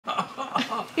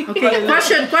Okay,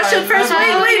 question first. Wait.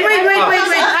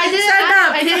 Stand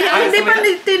up. Hindi pa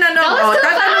tinanong. Oh,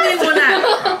 tatanungin mo na.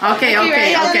 Okay.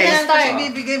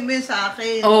 Bibigay mo yun sa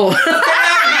akin. Oh.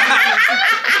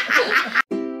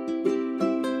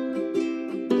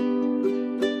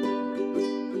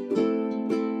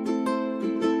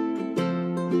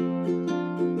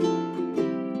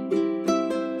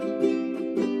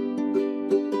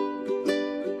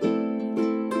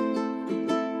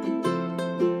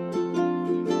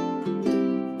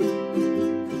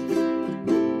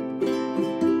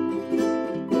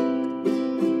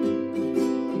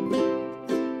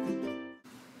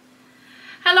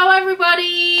 Hello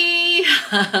everybody!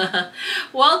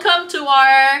 Welcome to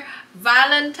our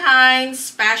Valentines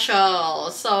Special.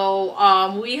 So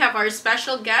we have our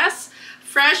special guest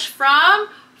fresh from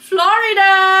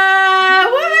Florida.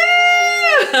 Woo!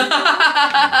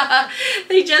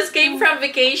 They just came from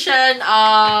vacation.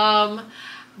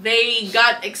 They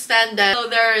got extended. So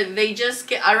they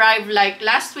just arrived like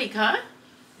last week, huh?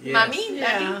 Yes. Mommy?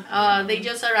 Yeah. Daddy? They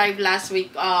just arrived last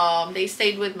week. They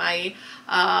stayed with my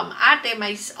ate,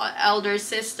 my elder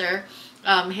sister,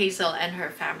 Hazel, and her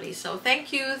family. So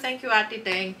thank you Ate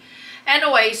Teng.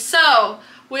 Anyway, so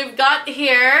we've got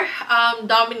here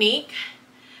Dominique.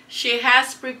 She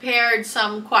has prepared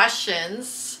some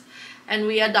questions, and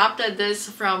we adopted this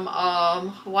from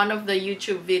one of the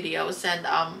YouTube videos, and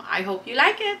I hope you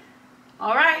like it.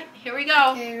 All right, here we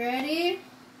go. Okay, ready?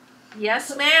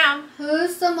 Yes, ma'am.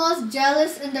 Who's the most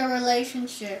jealous in the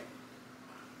relationship?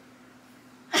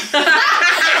 Lolo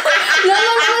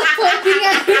was pointing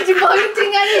at each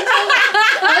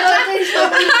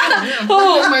other. Who?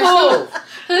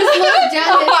 Who's most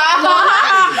jealous?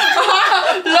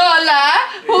 Lola?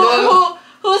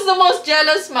 Who's the most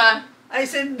jealous, ma? I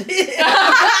said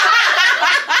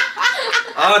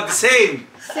Oh, the same.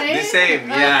 Same? The same.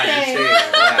 Yeah, Okay. the same.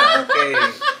 Yeah, okay.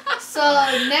 So,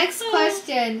 next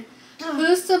question.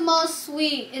 Who's the most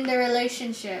sweet in the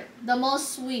relationship? The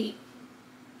most sweet.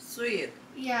 sweet.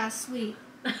 Yeah, sweet.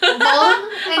 Both? And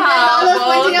then Lola's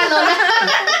pointing at Lola.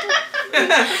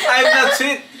 I'm not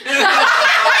sweet.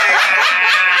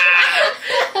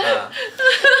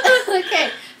 Okay,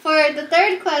 for the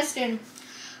third question.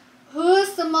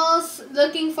 Who's the most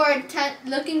looking for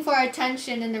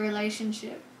attention in the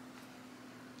relationship?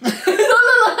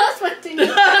 Lola's pointing.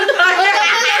 I'm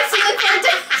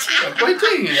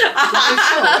pointing it.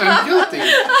 I'm guilty.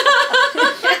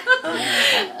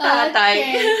 Okay.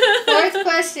 Fourth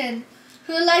question.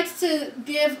 Who likes to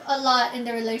give a lot in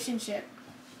the relationship?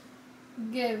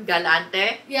 Give.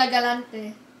 Galante? Yeah,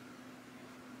 galante.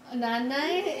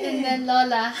 Nanay and then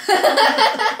Lola.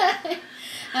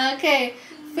 Okay.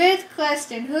 Fifth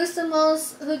question. Who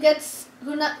gets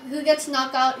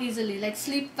knocked out easily? Like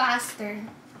sleep faster.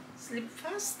 Sleep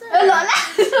faster. Oh, Lola.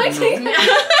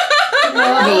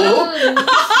 No.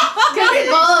 Could be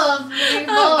both.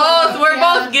 Both. We're Yeah.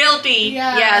 both guilty.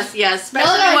 Yeah. Yes.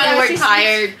 Especially Lola, when yeah, we're she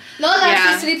tired. Lola Yeah.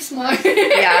 actually sleeps more.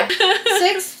 Yeah.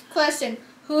 Sixth question.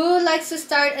 Who likes to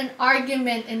start an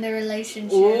argument in the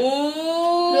relationship? Ooh.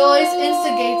 Who always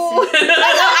instigates it?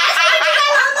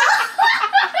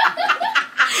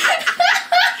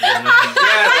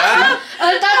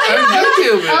 I'm guilty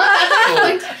of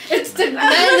it. It's the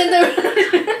man in the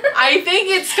I think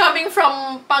it's coming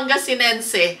from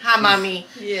Pangasinense, ha, Mami?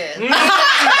 Yes.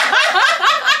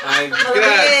 I'm Oh, good.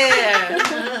 yeah.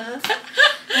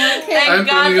 Thank I'm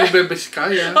God. from New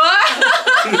Bebeskaya.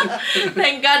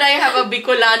 Thank God I have a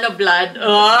Bicolano blood. Oh.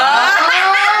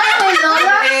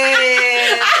 Lola.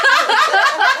 Yes.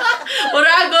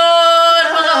 Uragon!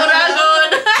 Mga uragon!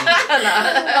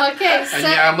 Okay,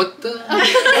 Anyamot to.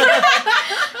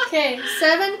 okay,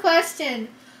 7th question.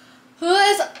 Who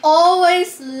is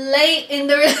always late in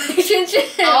the relationship?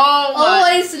 Oh my-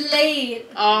 Always late.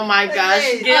 Oh my gosh,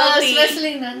 Okay. guilty.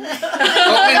 Especially Nana.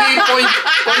 How many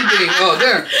pointing? Oh,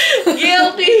 there.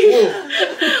 Guilty.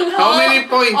 How many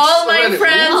points? All my already?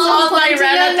 friends, Oh, all my pointing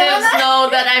relatives na know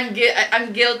that I'm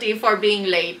guilty for being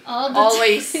late. All the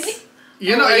Always. time.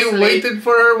 You know, I Always late. waited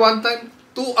for her one time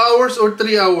 2 hours or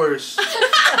 3 hours.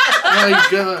 My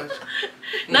God.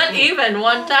 Not even.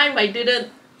 One time I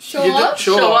didn't Show You up? don't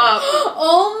show show up. up.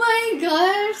 Oh my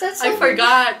gosh, that's so I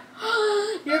forgot.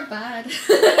 You're bad.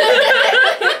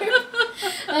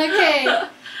 Okay.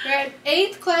 Right.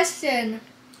 8th question.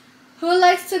 Who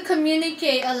likes to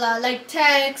communicate a lot, like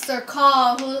text or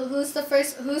call? Who's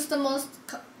the most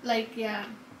like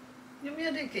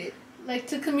Communicate. like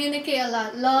to communicate a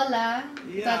lot? Lola,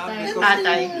 Yeah, Tatay. because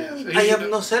Tatay. I have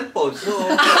no cell phone, so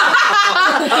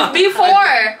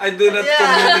Before. I do not Yeah.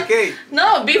 communicate.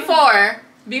 No, before,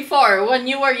 when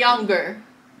you were younger.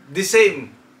 The same.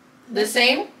 The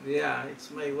same? Yeah, it's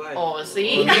my wife. Oh,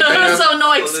 see? Okay, I have So no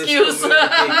always excuse.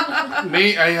 communicate.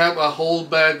 Me, I have a whole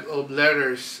bag of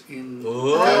letters in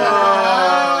Oh.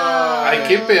 I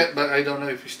keep it, but I don't know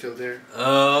if it's still there.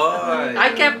 Oh. I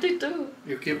kept it too.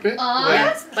 You keep it? Oh, Where?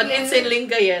 that's But it's in cute.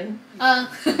 Lingayen.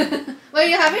 Well,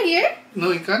 you have it here?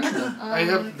 No, in Canada. I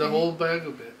have the okay. whole bag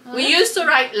of it. We used to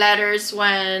write letters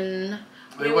when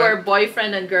we I were went-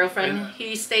 boyfriend and girlfriend. And-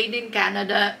 He stayed in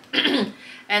Canada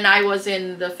and I was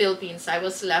in the Philippines. I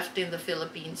was left in the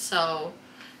Philippines. So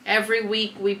every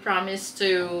week we promised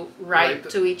to write Write-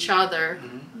 to each other.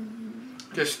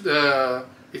 Just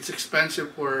it's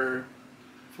expensive for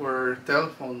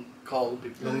telephone call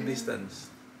before. Long distance.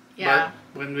 Yeah.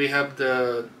 But when we have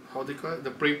the how do you call it,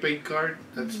 the prepaid card,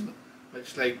 that's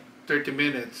it's like 30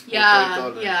 minutes. For Yeah,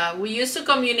 $5. yeah. We used to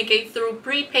communicate through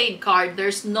prepaid card.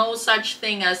 There's no such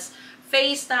thing as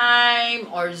FaceTime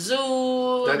or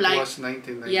Zoom. That like was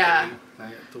 1998. yeah.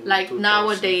 Like 2000.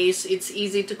 nowadays, it's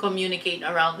easy to communicate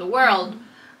around the world.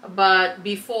 But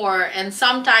before, and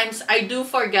sometimes I do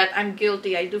forget, I'm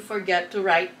guilty, I do forget to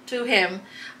write to him,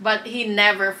 but he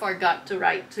never forgot to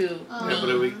write to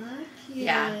Every me. week. Cute.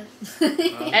 Yeah.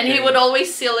 And he would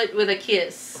always seal it with a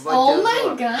kiss. About Oh you, my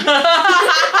so? god.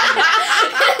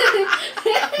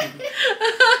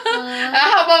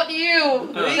 How about you?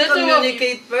 We The two of you?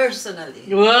 communicate personally.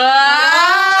 Wow!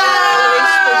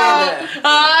 Always together.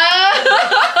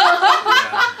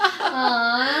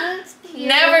 Aw, it's cute.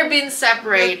 Never been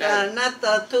separated. But,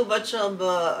 not too much of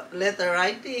letter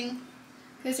writing.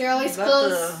 Because you're always But,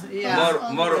 close. yeah.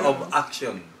 More of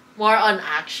action. More on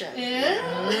action. Yeah.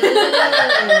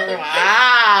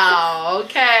 Wow.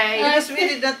 Okay. Because we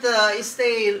did not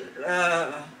stay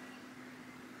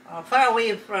far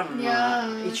away from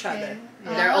Yeah, each okay. other.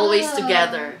 They're always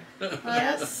together. Oh,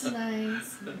 that's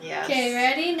nice. Yes. Okay,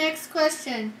 ready? Next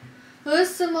question.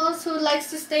 Who's the most who likes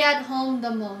to stay at home the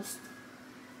most?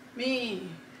 Me,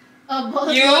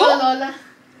 Both You? Lola, Lola.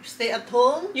 stay at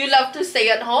home You love to stay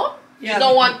at home? You Yeah,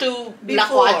 don't want to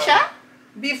before. lakwatsa?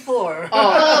 before.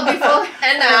 Oh, Before.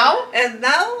 And now? And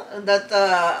now that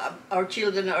our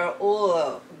children are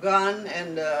all gone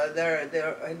and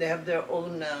they have their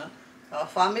own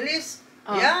families,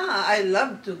 yeah, I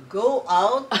love to go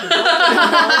out to go to the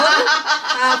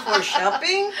mall for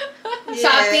shopping.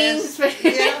 Shopping. Yes.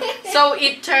 Yeah. So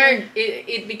it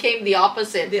became the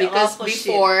opposite The because opposite,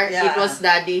 before it yeah. was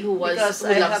daddy who Because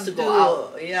who I loves have to go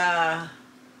out. Yeah.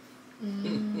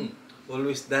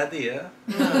 Always daddy, huh?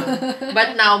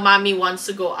 But now mommy wants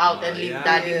to go out and leave yeah.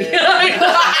 daddy Yeah. behind.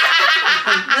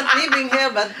 Not leaving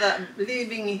her, but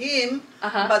leaving him.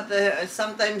 Uh-huh. But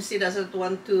sometimes he doesn't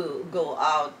want to go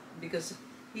out because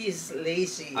he's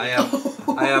lazy. I am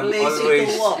Lazy always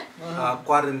to walk.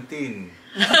 quarantine.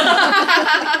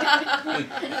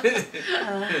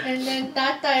 And then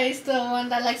Tata is the one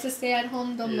that likes to stay at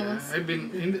home the Yeah, most. I've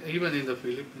been even in the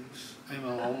Philippines. I'm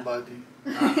a homebody.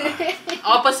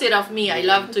 Opposite of me, I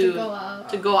love To go out.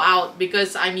 to go out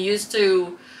because I'm used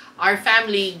to our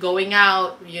family going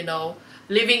out,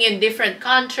 living in different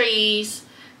countries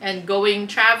and going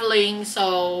traveling.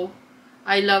 So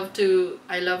I love to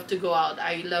go out.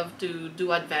 I love to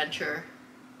do adventure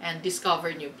and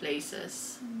discover new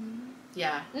places.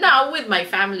 Yeah. Now with my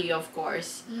family, of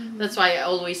course. That's why I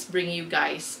always bring you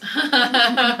guys.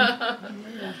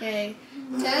 Okay.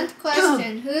 10th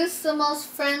question. Who's the most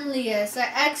friendliest or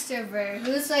extrovert?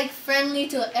 Who's like friendly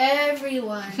to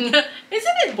everyone? Isn't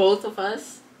it both of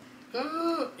us?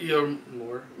 You're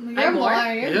more You're I'm more?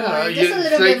 more. You're Yeah, more. Just a it's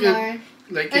little like bit a- more.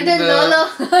 like And in then the Lolo.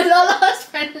 Lolo was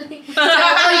friendly. Oh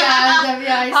yeah. I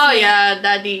see. Oh yeah,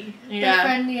 daddy. The Yeah.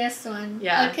 friendliest one.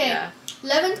 Yeah. Okay. Yeah.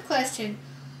 11th question.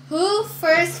 Who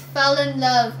first fell in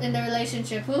love in the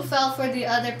relationship? Who fell for the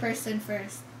other person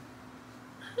first?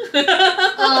 Oh,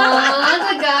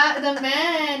 the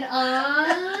man. Oh,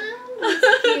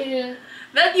 that's cute.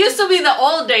 That used to be the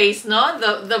old days, no?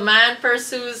 The man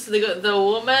pursues the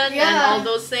woman and Yeah. all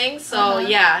those things. So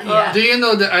Uh-huh. yeah. Do you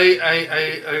know that I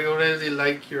already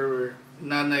like your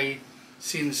nanay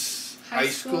since high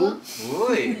school?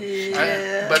 Uy.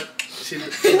 Yeah. But she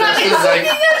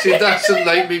doesn't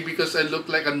like me because I look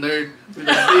like a nerd with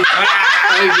a big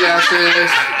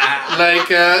eyeglasses, like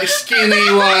a skinny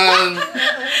one.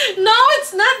 No,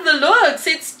 it's not the looks.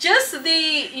 It's just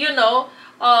the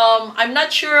I'm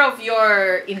not sure of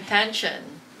your intention.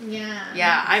 Yeah.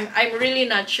 Yeah, I'm really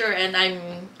not sure, and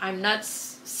I'm not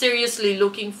seriously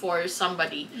looking for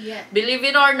somebody. Yeah. Believe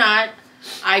it or not,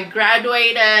 I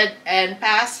graduated and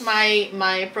passed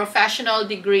my professional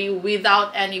degree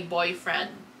without any boyfriend.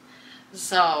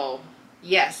 So,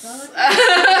 yes.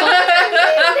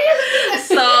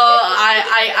 So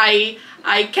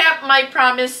I kept my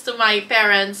promise to my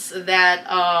parents that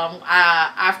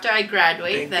after I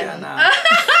graduate, Thank you, then Anna.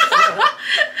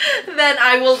 then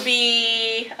I will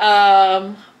be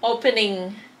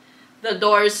opening the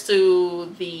doors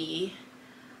to the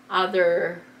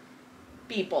other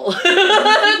people.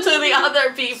 To the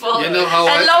other people. You know how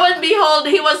And lo and behold,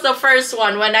 he was the first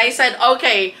one. When I said,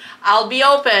 okay, I'll be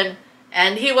open,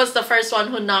 and he was the first one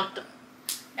who knocked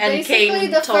and Basically,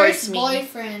 came the towards first me.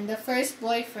 boyfriend. The first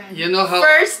boyfriend. You know how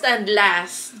First and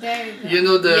last. There you go. you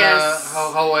know the Yes.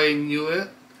 how I knew it.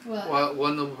 What?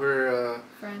 One of her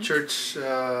Friends? church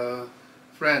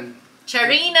friend.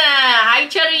 Charina! Hi,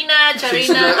 Charina! She's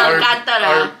Charina our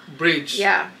Alcantara. bridge.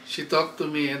 Yeah. She talked to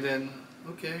me and then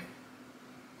okay,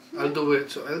 I'll do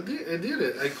it. So I did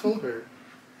it. I called her,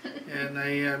 and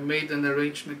I made an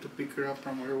arrangement to pick her up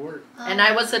from her work. And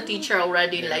I was a teacher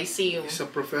already, Yeah. Lyceum. He's a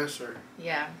professor,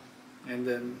 Yeah. and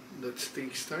then that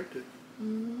thing started. How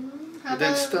And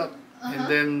then about- stopped. Uh-huh. And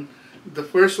then the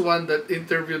first one that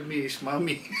interviewed me is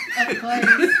mommy. Of course,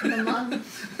 the mom.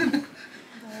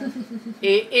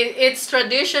 It's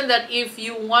tradition that if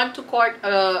you want to court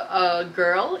a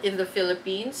girl in the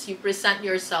Philippines, you present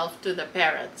yourself to the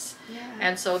parents. Yeah.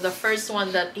 And so the first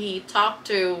one that he talked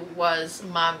to was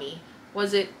mommy.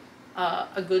 Was it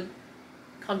a good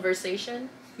conversation?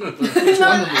 It's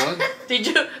one-on-one. Did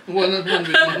you? One-on-one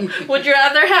with mommy. Would you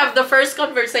rather have the first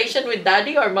conversation with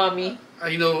daddy or mommy?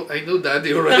 I know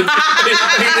daddy already.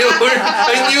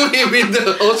 I knew him in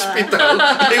the hospital.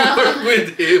 I worked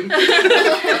with him.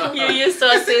 You used to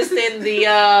assist in the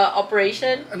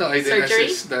operation? No, I didn't Surgery?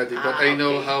 assist daddy, but Ah, I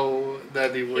know okay. how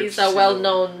daddy works. He's a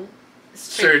well-known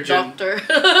strict Surgeon. doctor.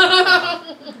 How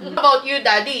about you,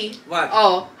 daddy? What?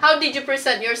 Oh, how did you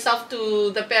present yourself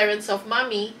to the parents of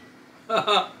mommy?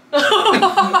 I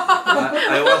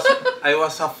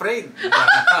was afraid.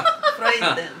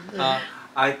 Frightened.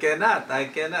 I cannot. I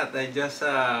just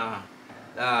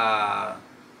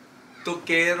took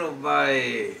care of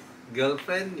my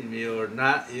girlfriend, your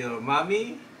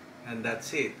mommy, and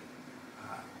that's it.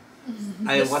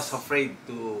 I was afraid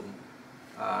to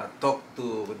talk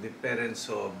to the parents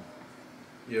of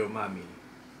your mommy.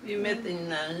 We met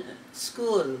in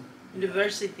school,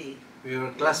 university. We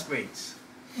were classmates.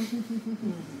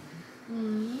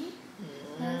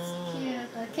 That's cute.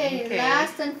 Okay, Okay.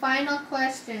 last and final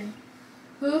question.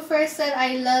 Who first said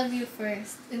I love you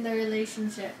first in the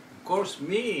relationship? Of course,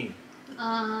 me.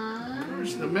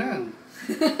 Where's the man?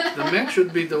 The man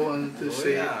should be the one to Oh,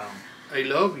 say, yeah. I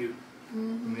love you.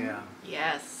 Yeah.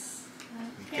 Yes.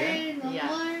 Okay, no Yeah.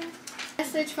 more.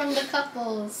 Message from the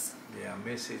couples. Yeah,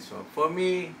 message. So for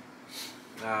me,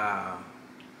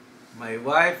 my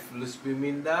wife, Luz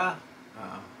Biminda,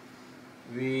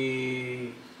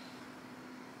 we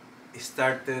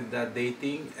started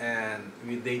dating, and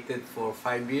we dated for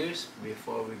 5 years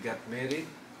before we got married.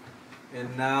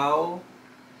 And now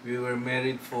we were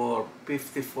married for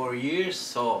 54 years,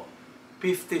 so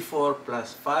 54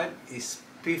 plus 5 is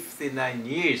 59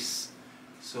 years.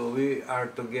 So we are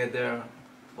together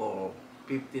for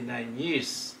 59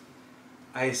 years.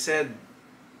 I said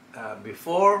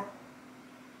before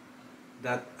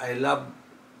that I love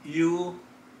you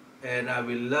and I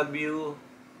will love you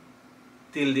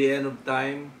till the end of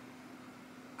time.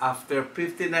 After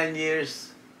 59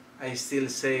 years, I still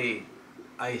say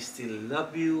I still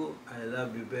love you. I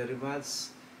love you very much,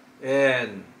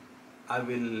 and I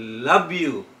will love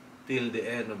you till the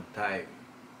end of time.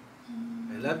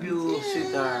 I love you,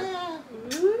 sweetheart.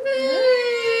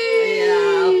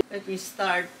 Yeah. Let me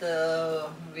start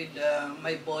with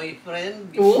my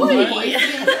boyfriend. Before. Uy. My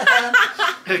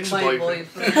Ex-boyfriend.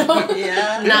 boyfriend.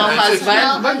 Yeah. Now Yeah, it's husband?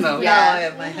 husband now.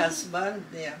 Yeah, my husband.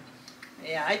 Yeah.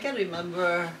 Yeah, I can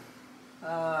remember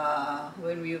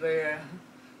when we were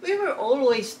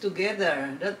always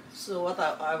together. That's what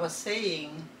I was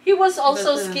saying. He was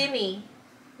also But, skinny.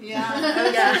 Yeah. I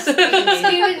was Yeah. so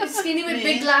skinny. Skinny with Me?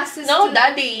 big glasses. No, too.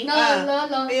 daddy. No, Ah, no,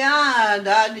 no. Yeah,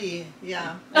 daddy.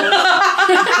 Yeah.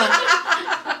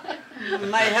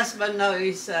 My husband now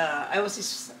is I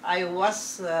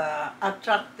was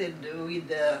attracted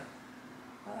with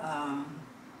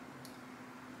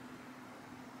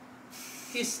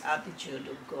his attitude,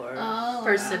 of course. Oh,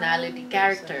 Personality,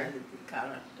 character. Personality,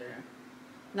 character,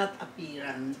 not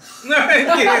appearance. That's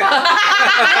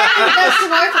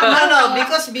more No,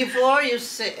 because before you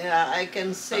say, I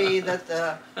can say that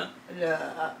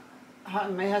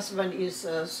my husband is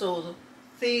so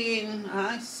thin,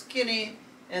 skinny,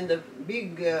 and the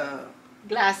big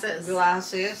Glasses.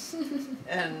 glasses,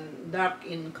 and dark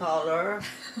in color,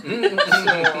 so,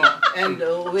 and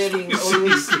wearing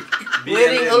always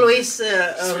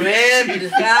red,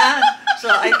 yeah. So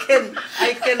I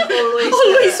can always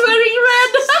Always wearing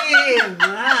red.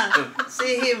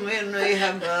 see him when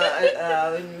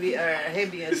we are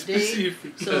having a date.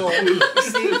 Specific. So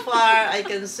still far, I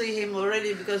can see him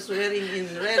already because wearing in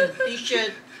red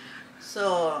T-shirt.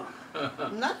 So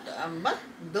not, but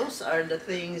those are the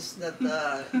things that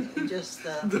just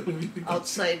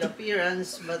outside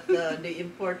appearance. But the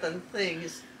important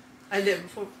things, and the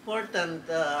important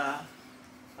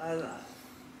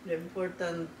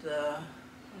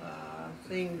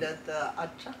thing that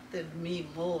attracted me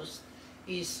most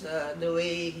is the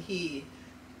way he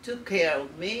took care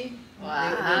of me, the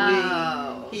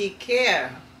way he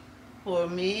cared for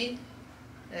me,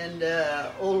 and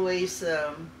always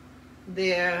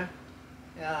there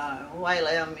while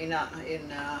I am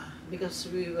because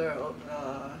we were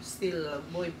still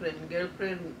boyfriend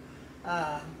girlfriend.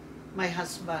 My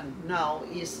husband now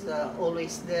is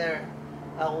always there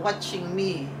watching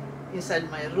me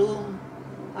inside my room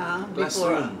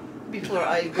before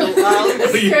I go out. Be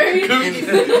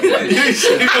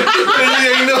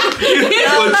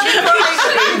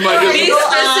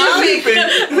specific,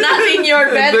 not in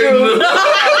your bedroom.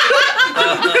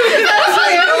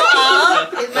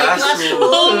 In my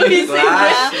classroom, he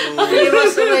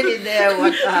was already there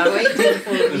waiting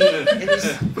for me and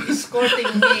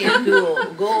escorting me to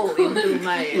go into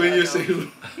my When you say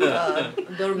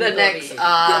dormitory. The next,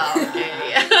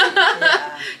 okay.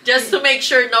 Just to make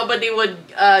sure nobody would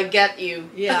get you.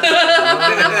 Yeah.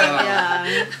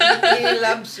 Yeah. He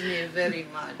loves me very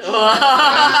much.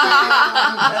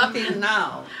 Until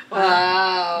now.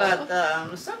 Wow. But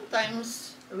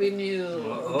sometimes when you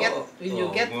get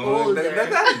older,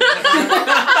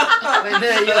 when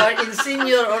you are in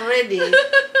senior already,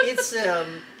 it's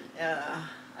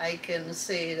I can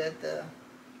say that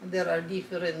there are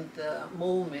different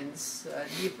moments,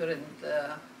 different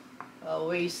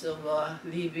ways of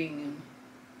living.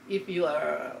 If you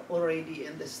are already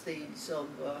in the stage of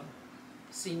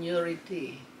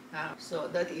seniority, so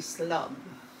that is love.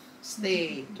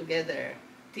 Stay together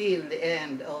till the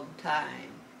end of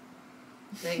time.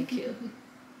 Thank you.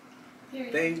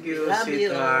 Thank you, Love you.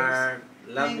 sweetheart.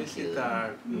 Love you, Thank you.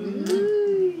 sweetheart.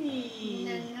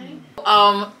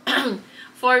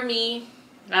 For me,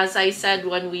 as I said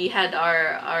when we had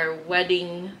our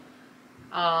wedding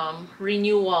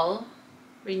renewal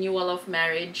of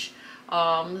marriage,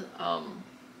 the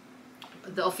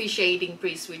officiating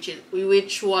priest,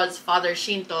 which was Father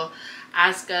Shinto,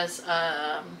 asked us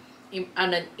an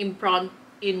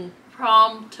impromptu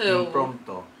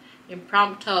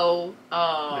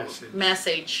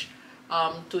message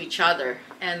to each other.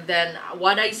 And then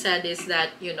what I said is that,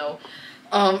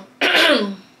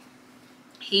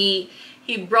 he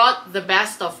brought the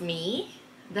best of me,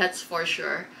 that's for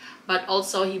sure, but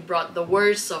also he brought the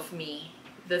worst of me,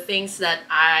 the things that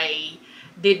I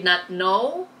did not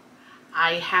know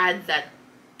I had that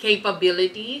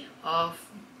capability of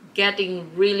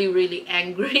getting really, really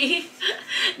angry,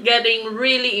 getting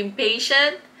really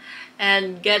impatient,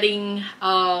 and getting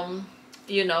all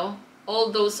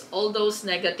those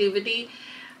negativity.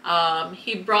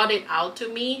 He brought it out to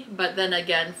me, but then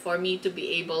again, for me to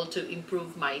be able to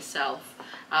improve myself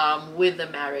with the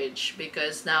marriage,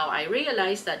 because now I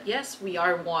realize that yes, we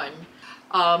are one.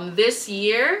 This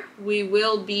year we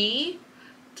will be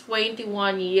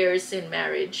 21 years in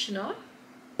marriage, no?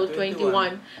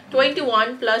 21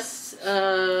 plus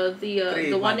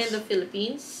the one in the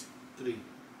Philippines.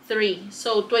 3,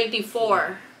 so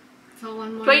 24. So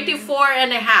 1 more 24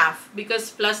 and a half, because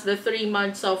plus the 3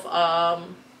 months of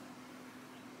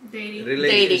dating.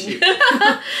 dating.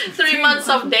 3 months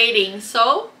of dating,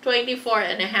 so 24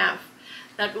 and a half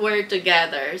that we're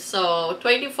together. So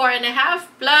 24 and a half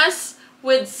plus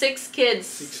with 6 kids.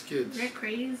 6 kids. They're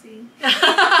crazy.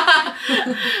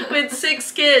 With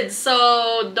 6 kids.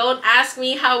 So don't ask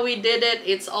me how we did it.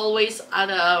 It's always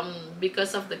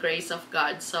because of the grace of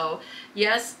God. So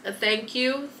yes, thank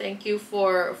you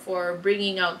for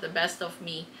bringing out the best of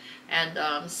me, and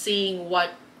seeing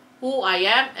who I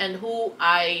am and who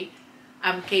I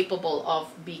am capable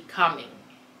of becoming.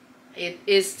 It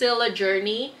is still a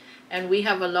journey, and we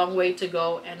have a long way to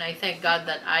go, and I thank God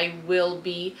that I will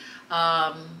be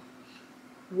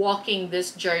walking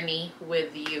this journey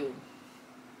with you.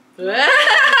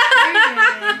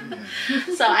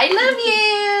 So I love you.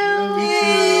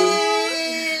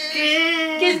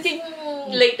 Kiss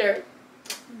later.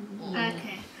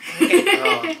 Okay.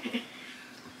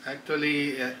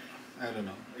 Actually, I don't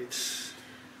know.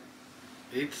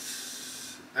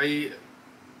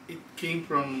 It came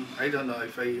from, I don't know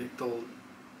if I told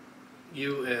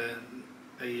you and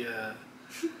I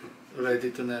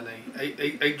already to Nanay.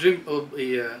 I dreamed of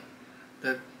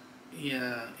that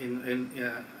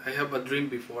I have a dream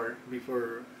before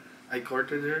I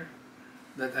courted her,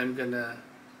 that I'm gonna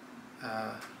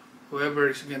whoever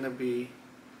is gonna be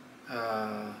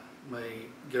my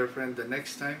girlfriend the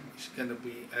next time is gonna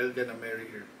be I'm gonna marry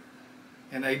her.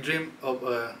 And I dream of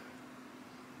a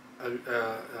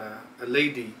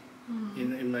lady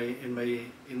in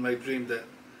my dream that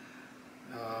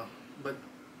but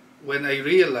when I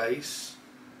realize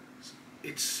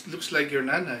it looks like your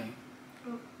nanay,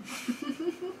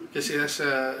 because she has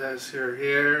her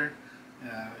hair,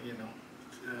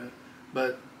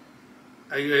 but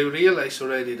I realized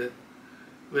already that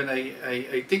when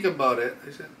I think about it,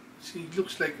 I said she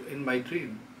looks like in my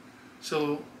dream.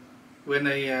 So when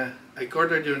I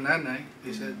courted your nanay,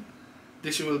 I said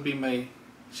she will be my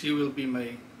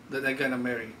that I'm gonna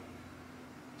marry.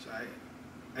 So I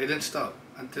didn't stop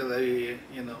until I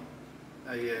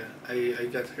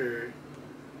got her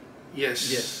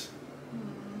yes. Yes.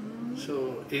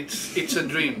 So it's a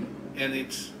dream, and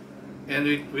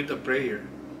with a prayer.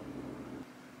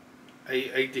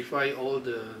 I defy all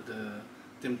the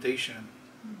temptation.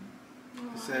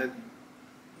 I said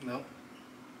no.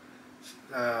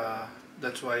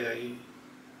 That's why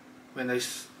when I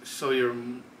saw your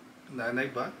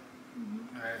nanay back,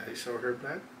 I saw her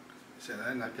back. I said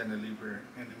I'm not gonna leave her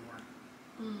anymore.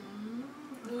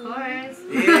 Of course.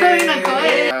 Yeah. Of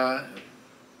course.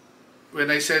 When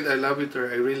I said I love you to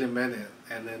her, I really meant it.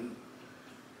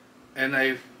 And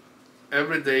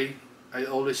every day I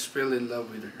always fell in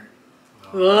love with her.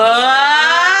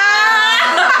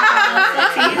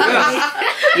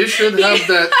 You should have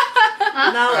that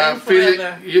Now and feeling.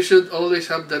 forever. You should always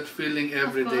have that feeling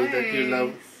every Of day that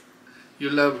you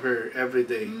love her every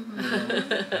day.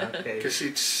 Okay. Because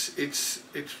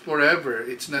it's forever.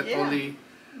 It's not Yeah. only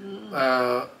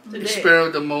Today. spare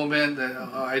of the moment that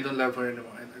I don't love her anymore.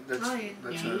 That's Oh, yeah.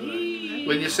 that's not right.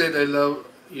 When you said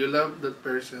you love that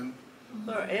person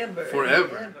Forever.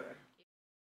 forever.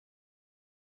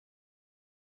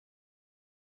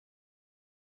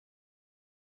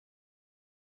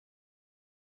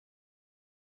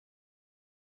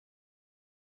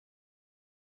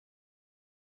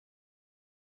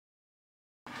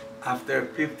 After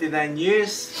 59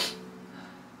 years,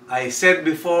 I said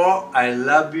before, I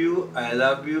love you, I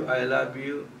love you, I love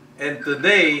you. And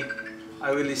today, I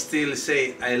will still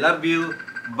say, I love you,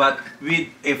 but with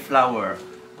a flower.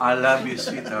 I love you,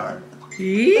 sweetheart.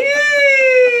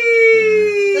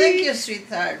 Thank you,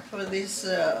 sweetheart, for these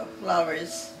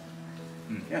flowers.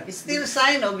 Yeah. It's still a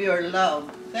sign of your love.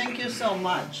 Thank you so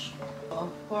much.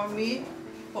 For me,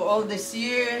 for all these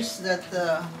years that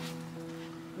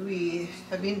we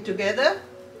have been together.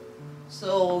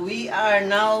 So we are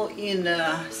now in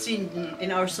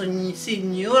our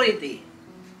seniority.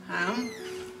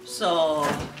 So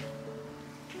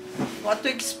what to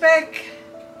expect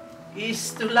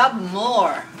is to love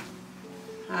more,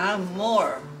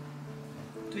 more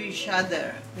to each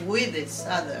other, with each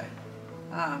other.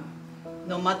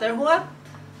 No matter what,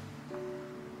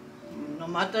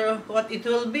 it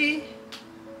will be,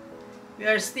 we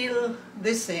are still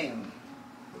the same.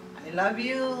 I love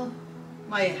you,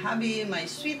 my hubby, my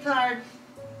sweetheart.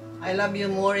 I love you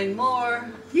more and more.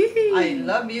 I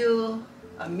love you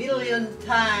a million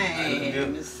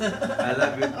times. I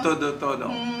love you, todo, todo.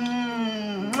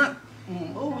 Mwah.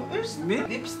 Oh, where's Me?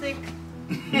 lipstick?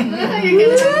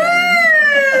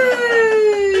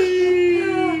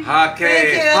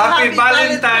 Okay, Thank you. happy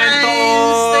Valentine to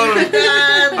all. Thank you,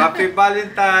 God. Happy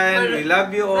Valentine. We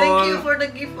love you all. Thank you for the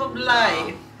gift of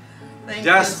life. Thank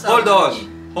Just you so hold on, much.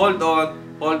 hold on,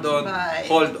 hold on, Bye.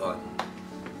 hold on.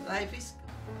 Life is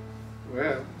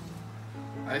Well,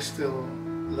 I still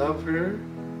love her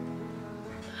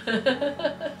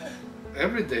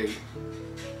every day.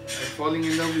 I'm falling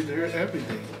in love with her every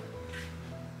day.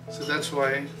 So that's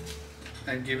why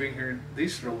I'm giving her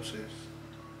these roses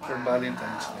for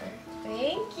Valentine's Day.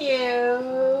 Thank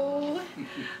you.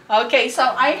 Okay, so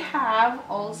I have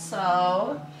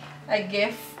also a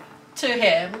gift to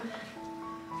him.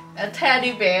 A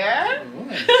teddy bear. Oh,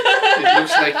 it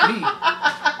looks like me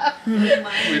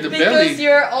with the Because belly.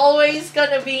 you're always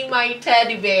gonna be my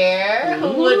teddy bear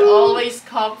who would always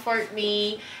comfort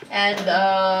me and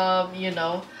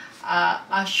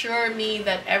assure me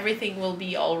that everything will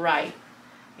be all right.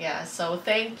 Yeah, so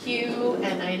thank you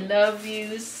and I love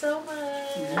you so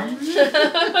much.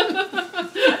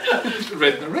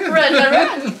 Red na red. Red na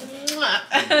red. Mwah.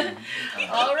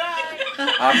 All right.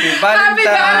 Happy Happy Valentine.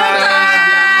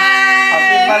 Valentine's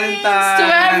Happy Valentine. to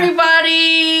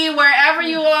everybody, wherever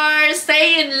you are.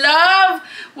 Stay in love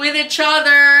with each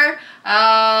other.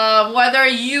 Whether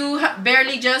you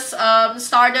barely just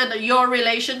started your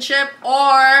relationship,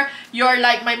 or you're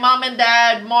like my mom and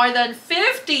dad, more than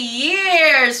 50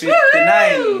 years.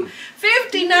 59.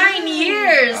 59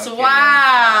 years. Okay.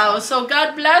 Wow. So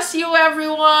God bless you,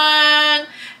 everyone,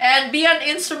 and be an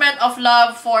instrument of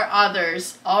love for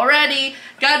others. Already,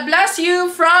 God bless you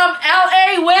from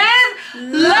LA with